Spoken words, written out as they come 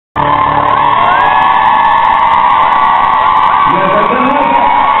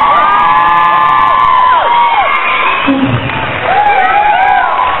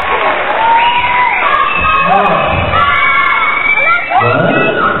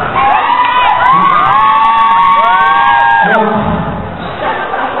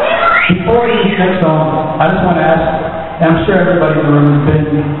I'm sure everybody in the room has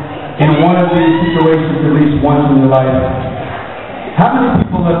been in one of these situations at least once in their life. How many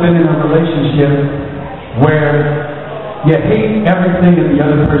people have been in a relationship where you hate everything that the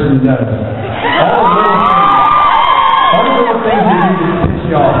other person does? All the little things that you just piss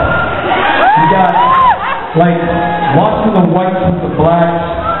you off. You got, like, watching the whites with the blacks,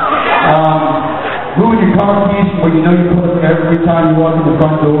 moving your car keys when you know you put them every time you walk in the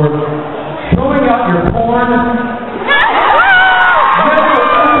front door, throwing out your porn.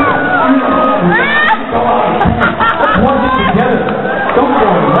 Watch it together. Don't go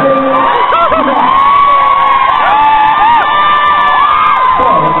away.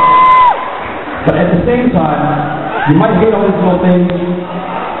 But at the same time, you might hate all these little things,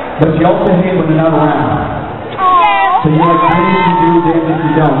 but you also hate when they're not around. So you're like, damn if you do, damn if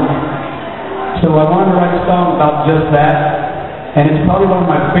you don't. So I wanted to write a song about just that, and it's probably one of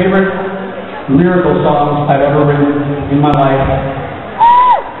my favorite lyrical songs I've ever written in my life.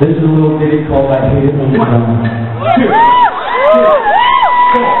 This is a little ditty called I Hate It When You're Gone.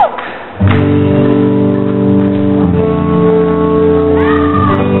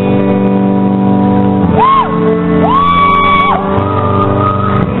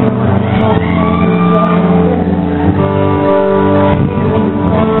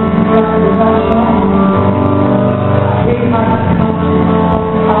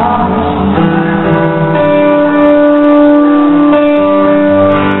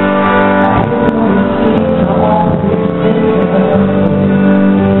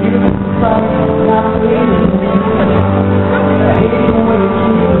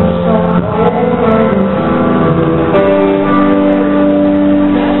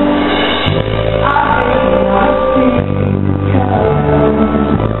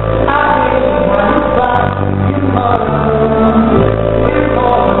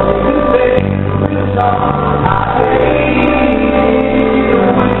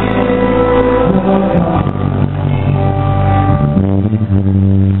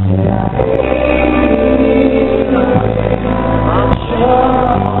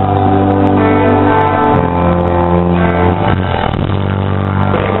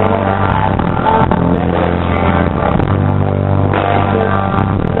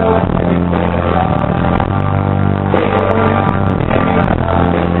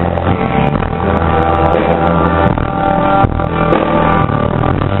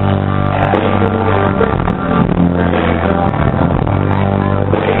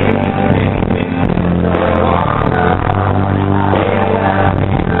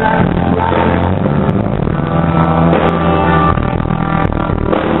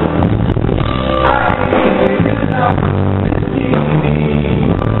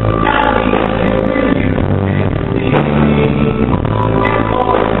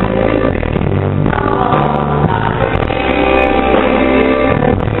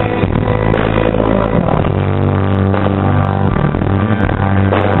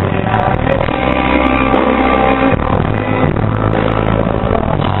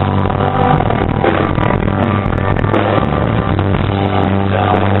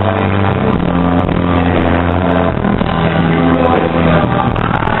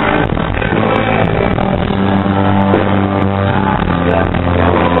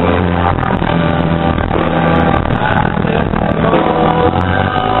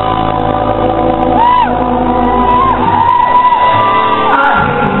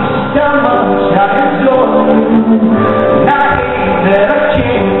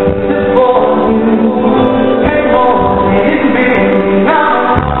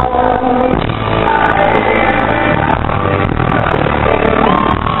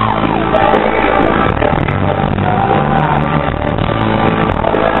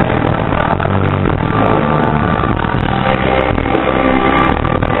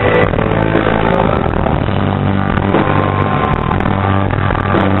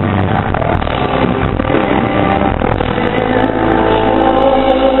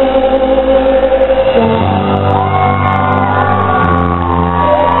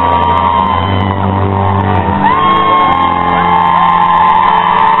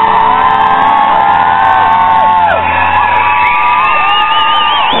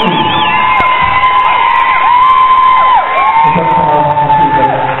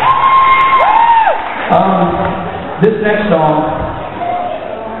 This next song,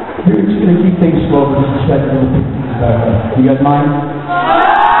 we're just going to keep things slow for just a second. We'll pick things back up. You guys mind?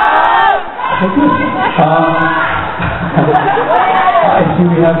 Okay, good. I see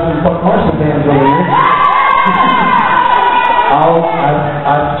we have some Carson bands over here.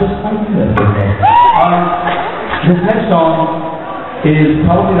 I just might do that. This next song is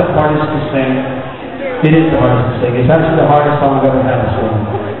probably the hardest to sing. It is the hardest to sing. It's actually the hardest song I've ever had to sing.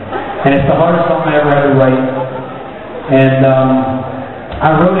 And it's the hardest song I ever had to write. And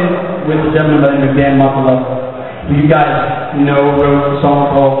I wrote it with a gentleman by the name of Dan Mclean, who you guys know wrote a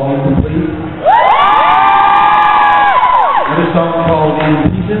song called Incomplete. There's a song called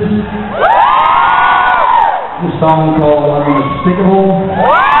In Pieces. There's a song called Unspeakable.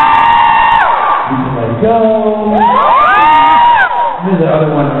 You can let it go. There's the other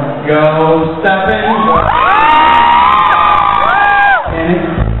one. Go stepping. Panic.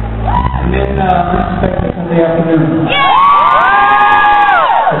 And then Unsuspected Sunday Afternoon.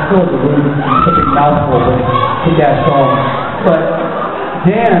 I still have such a mouthful, but kick-ass song. But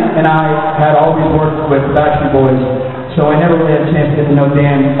Dan and I had always worked with the Backstreet Boys, so I never really had a chance to get to know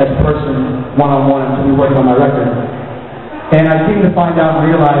Dan as a person one-on-one until we worked on my record. And I came to find out and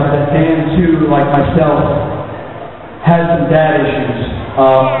realize that Dan, too, like myself, has some dad issues.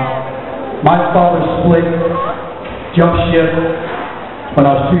 My father split, jumped ship when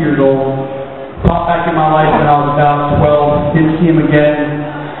I was 2 years old, popped back in my life when I was about 12, didn't see him again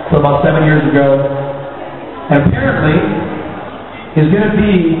until about 7 years ago. And apparently, he's going to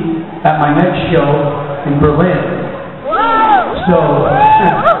be at my next show in Berlin. So,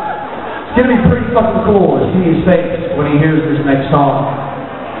 it's going to be pretty fucking cool to see his face when he hears this next song.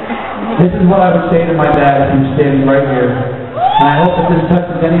 This is what I would say to my dad if he was standing right here. And I hope that this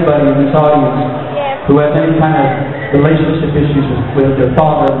touches anybody in this audience who has any kind of relationship issues with their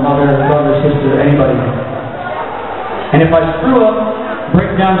father, mother, brother, sister, anybody. And if I screw up,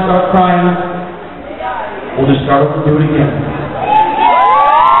 break down, start crying, we'll just start over and do it again.